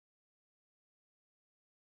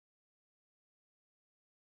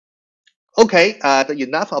Okay,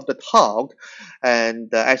 enough of the talk.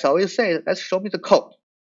 And as I always say, let's show me the code.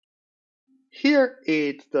 Here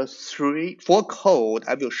is the four code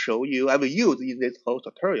I will show you, I will use in this whole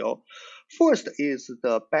tutorial. First is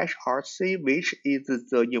the bash RC, which is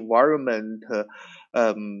the environment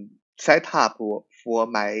setup for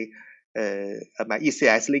my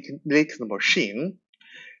ECS Linux machine.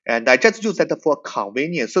 And I just use that for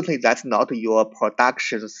convenience. Certainly, that's not your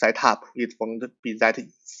production setup. It won't be that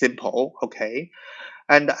simple, okay?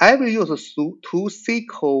 And I will use two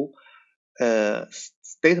SQL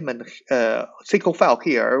statement SQL file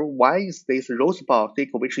here. One is this rosebar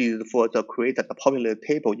SQL, which is for the create the popular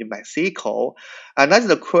table in MySQL. Another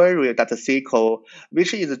the query that the SQL,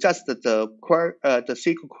 which is just the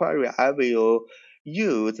SQL query I will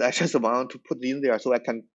use. I just want to put in there so I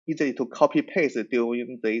can easily to copy paste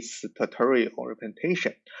during this tutorial or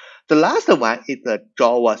presentation. The last one is the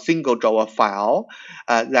single Java file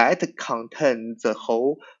that contains the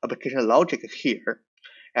whole application logic here.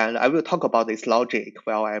 And I will talk about this logic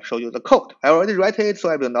while I show you the code. I already write it, so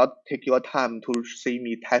I will not take your time to see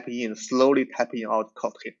me slowly typing out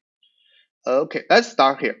code here. Okay, let's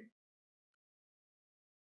start here.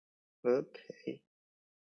 Okay.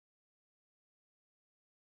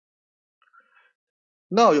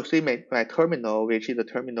 Now you see my terminal, which is the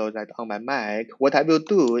terminal that on my Mac. What I will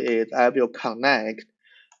do is I will connect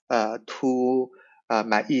to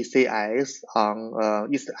my ECS on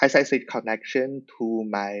SSH connection to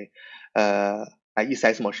my my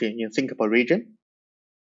ECS machine in Singapore region.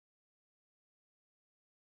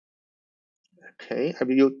 Okay, I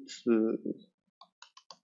will use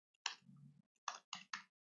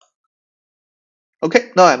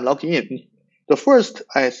okay, now I'm logging in. The first,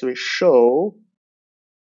 as we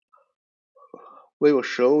will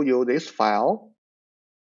show you this file.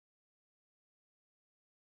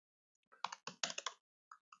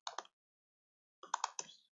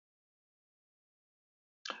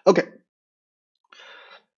 Okay,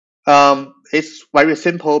 it's very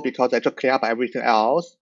simple because I just clear up everything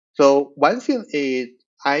else. So one thing is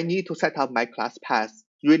I need to set up my class path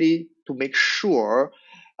really to make sure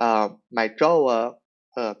my Java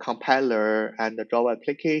compiler and the Java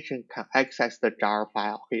application can access the jar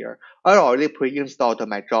file here. I already pre-installed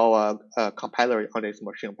my Java compiler on this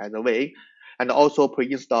machine, by the way, and also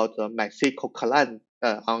pre-installed my MySQL client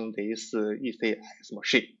on this ECS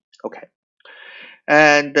machine. Okay,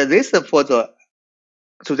 and this for the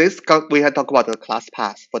so this we have talked about the class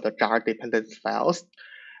path for the jar dependence files,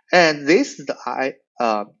 and this is the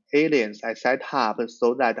aliens I set up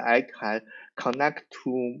so that I can connect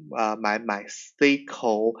to my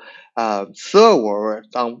MySQL server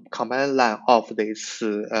on command line of this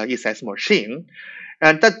ECS machine.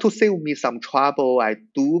 And that to save me some trouble, I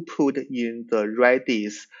do put in the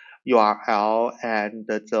Redis URL and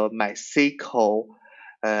the MySQL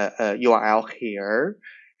URL here.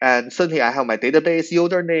 And certainly I have my database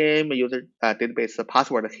username, database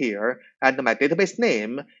password here, and my database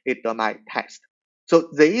name is my text. So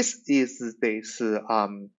this is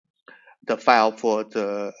the file for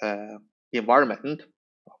the environment.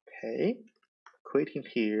 Okay, creating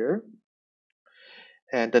here.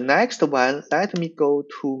 And the next one, let me go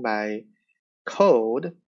to my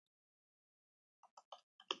code.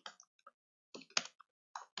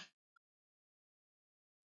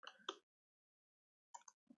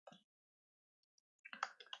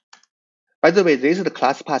 By the way, this is the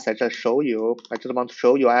class path I just showed you. I just want to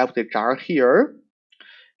show you I have the jar here,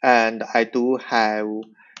 and I do have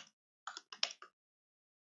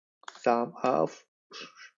some of,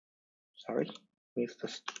 sorry, missed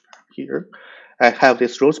this here. I have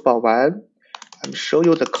this rosebar one. I'm show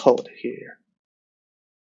you the code here.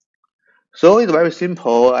 So it's very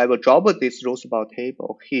simple. I will drop this rosebar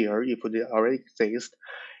table here if it already exists,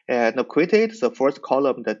 and create the first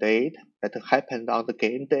column, the date that happened on the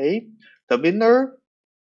game day, the winner,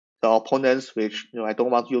 the opponents, which I don't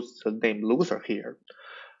want to use the name loser here.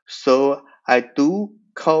 So I do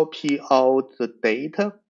copy out the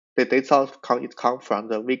data. The data come from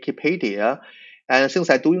the Wikipedia, and since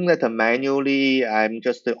I'm doing that manually, I'm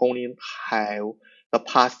just only have the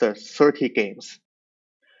past 30 games.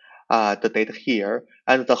 The data here,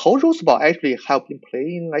 and the whole rose ball actually have been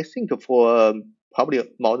playing, I think, for probably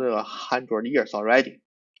more than 100 years already.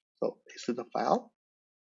 So this is the file.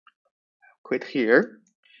 Quit here,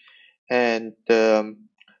 and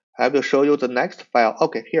I will show you the next file.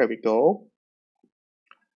 Okay, here we go.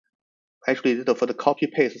 Actually, this is for the copy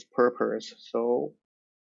paste purpose. So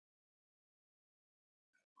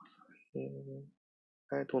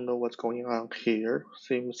I don't know what's going on here.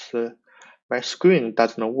 Seems my screen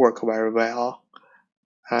doesn't work very well.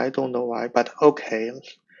 I don't know why, but okay.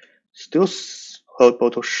 Still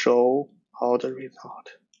able to show all the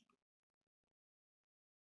result.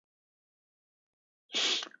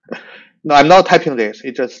 No, I'm not typing this.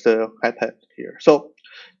 It just happened here. So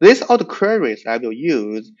these are the queries I will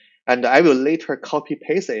use, and I will later copy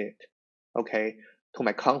paste it, okay, to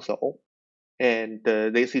my console. And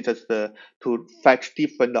this is just to fetch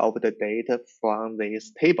different of the data from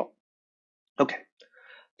this table. Okay.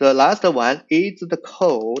 The last one is the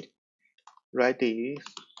code Redis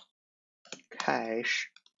cache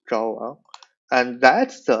Java, and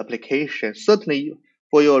that's the application. Certainly,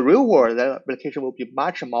 for your real world, that application will be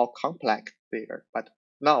much more complex there. But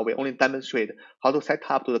now we only demonstrate how to set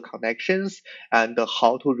up the connections and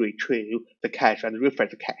how to retrieve the cache and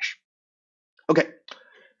refresh the cache. Okay,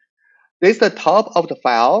 this is the top of the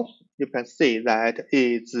file. You can see that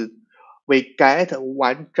is we get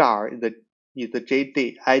one jar in the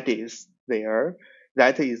JD IDs there.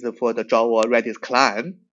 That is for the Java Redis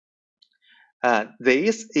client.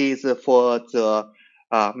 This is for the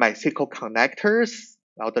MySQL connectors,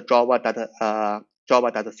 or the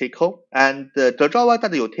Java.SQL, and the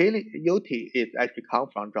Java.utility is actually come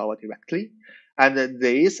from Java directly, and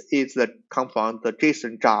this is come from the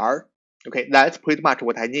JSON jar. Okay, that's pretty much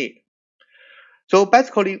what I need. So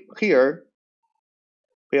basically here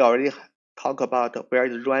we already talk about where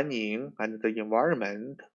it's running and the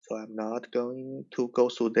environment. So I'm not going to go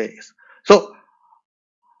through this. So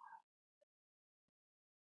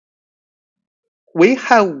we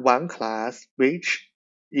have one class which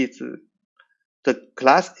is the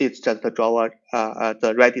class is just the Java,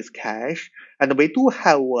 the Redis cache, and we do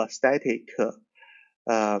have a static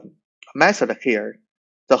method here.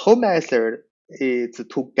 The whole method is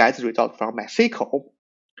to get the result from MySQL,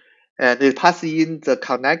 and it passes in the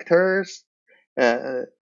connectors uh,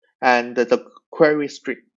 and the query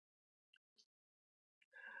string.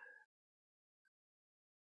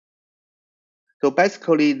 So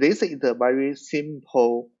basically, this is a very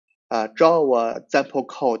simple Java example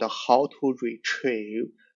code how to retrieve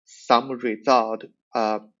some result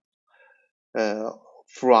uh,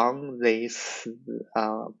 from this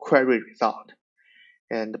query result.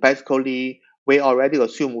 And basically, we already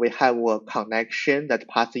assume we have a connection that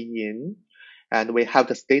passes in, and we have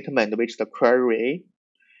the statement which is the query,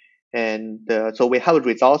 and so we have a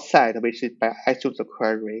result set which is by assume the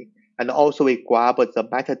query, and also we grab the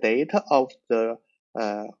metadata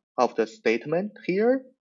uh, of the statement here.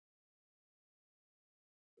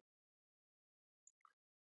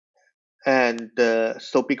 And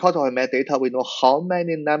so because of metadata, we know how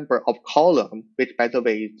many number of column, which by the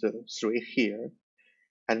way is 3 here.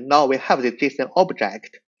 And now we have the JSON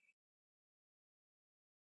object.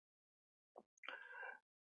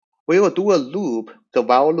 We will do a loop, the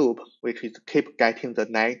while loop, which is keep getting the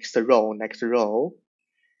next row.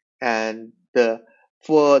 And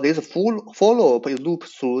for this for loop, it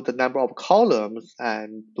loops through the number of columns,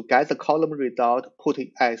 and to get the column result, put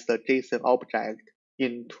it as the JSON object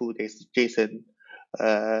into this JSON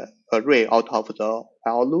array out of the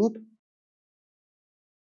while loop.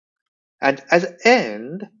 And at the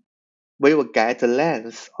end, we will get the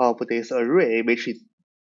length of this array, which is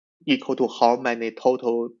equal to how many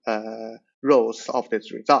total rows of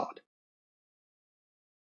this result.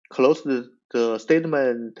 Close the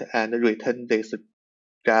statement and return this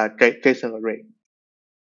JSON array.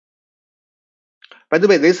 By the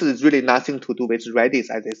way, this is really nothing to do with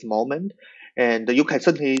Redis at this moment. And you can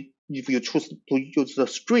certainly, if you choose to use the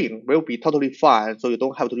string, will be totally fine. So you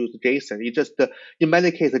don't have to use JSON. It just, in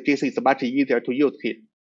many cases, JSON is much easier to use here.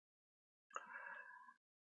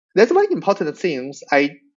 That's one important thing. I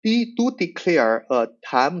do declare a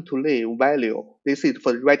time to live value. This is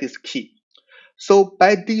for Redis key. So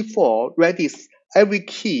by default, Redis, every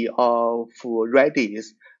key of Redis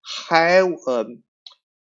have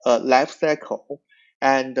a life cycle.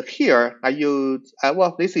 And here I use,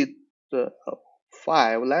 well, this is the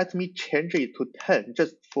 5. Let me change it to 10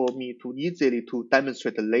 just for me to easily to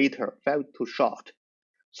demonstrate later. 5 too short.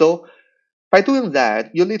 So by doing that,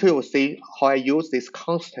 you literally will see how I use this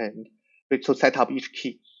constant to set up each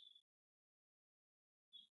key.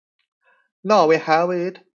 Now we have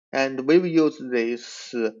it, and we will use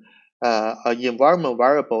this environment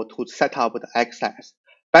variable to set up the access.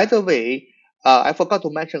 By the way, I forgot to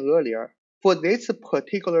mention earlier, for this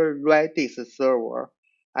particular Redis server,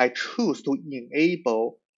 I choose to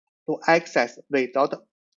enable to access without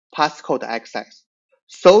passcode access.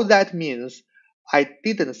 So that means I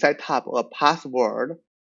didn't set up a password,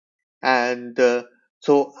 and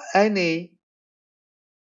so any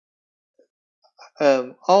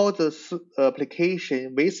all the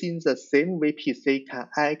application within the same VPC can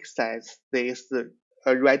access this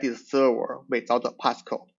Redis server without a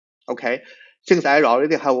passcode. Okay, since I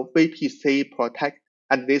already have VPC protect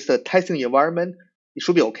and this testing environment, it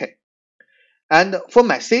should be okay. And for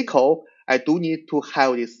MySQL, I do need to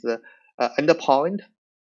have this endpoint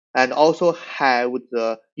and also have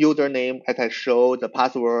the username as I show the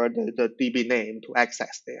password, the DB name to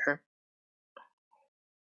access there.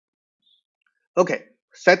 Okay,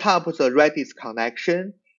 set up the Redis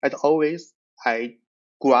connection. As always, I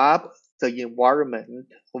grab the environment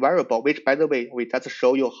variable, which by the way, we just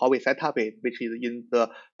show you how we set up it, which is in the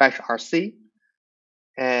bash rc.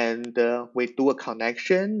 And we do a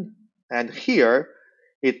connection. And here,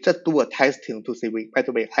 it just do a testing to see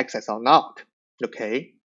whether we access or not.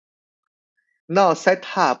 Okay. Now set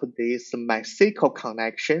up these MySQL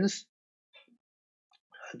connections.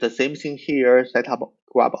 The same thing here, set up,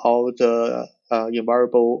 grab all the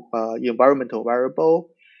environmental variable,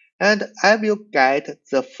 and I will get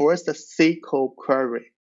the first SQL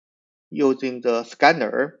query using the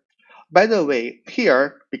scanner. By the way,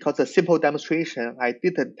 here, because a simple demonstration, I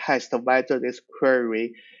didn't test whether this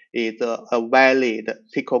query is a valid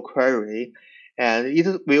SQL query, and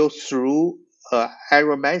it will through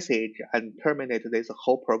error message and terminate this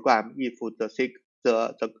whole program if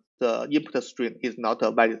the input string is not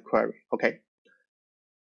a valid query. Okay.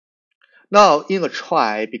 Now in a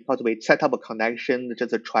try, because we set up a connection,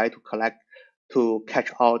 just try to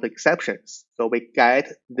catch all the exceptions. So we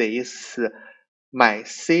get this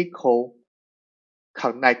MySQL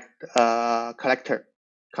collector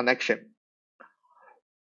connection.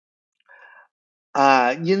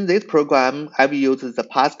 In this program, I will use the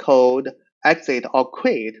passcode exit or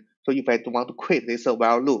quit. So if I want to quit this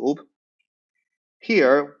while loop,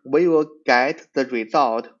 here we will get the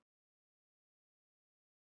result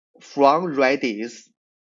from Redis.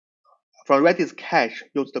 From Redis cache,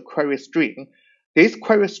 use the query string. This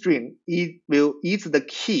query string is the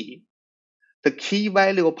key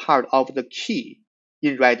value part of the key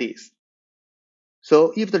in Redis.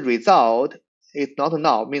 So if the result is not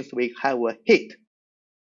null, means we have a hit.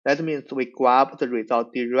 That means we grab the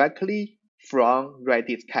result directly from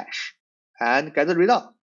Redis cache and get the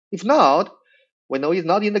result. If not, we know it's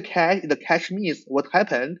not in the cache. The cache means what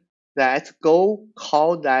happened. Let's go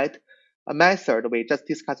call that a method we just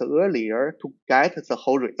discussed earlier to get the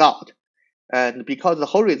whole result. And because the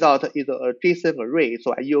whole result is a JSON array,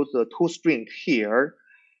 so I use the toString here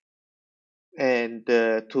and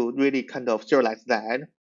to really kind of serialize that.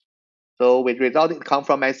 So with result, it comes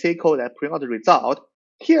from MySQL that print out the result.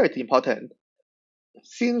 Here it's important.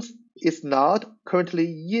 Since it's not currently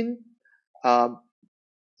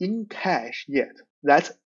in cache yet,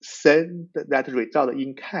 let's send that result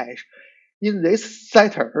in cache. In this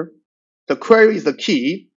setter, the query is the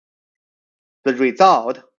key, the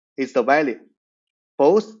result is the value.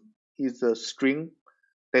 Both is a string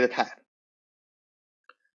data type.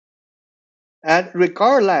 And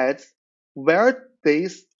regardless where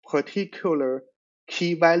this particular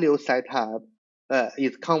key value setup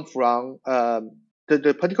is come from,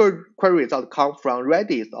 the particular query result come from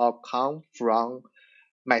Redis or come from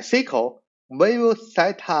MySQL, we will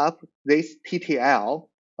set up this TTL.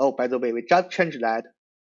 Oh, by the way, we just changed that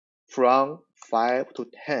from 5 to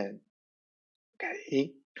 10.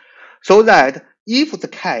 Okay, so that if the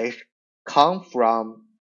cache come from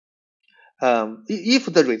if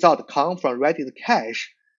the result come from Redis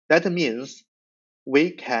cache, that means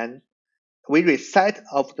we reset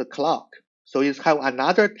off the clock. So you have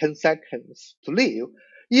another 10 seconds to live.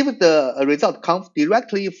 If the result comes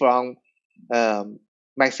directly from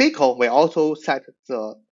MySQL, we also set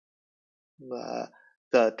the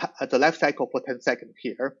life cycle for 10 seconds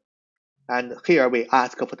here. And here we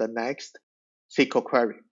ask for the next SQL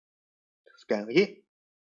query. Scan in.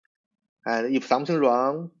 And if something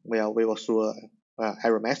wrong, well, we will throw an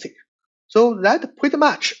error message. So that's pretty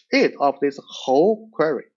much it of this whole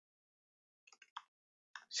query.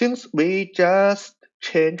 Since we just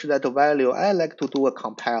changed that value, I like to do a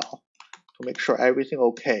compile to make sure everything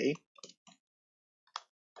okay.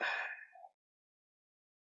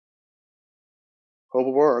 Hope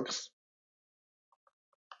it works.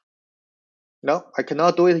 No, I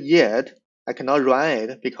cannot do it yet. I cannot run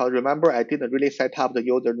it because remember I didn't really set up the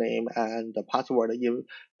username and the password in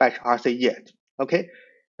bash rc yet. Okay,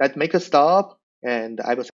 let's make a stop and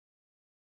I will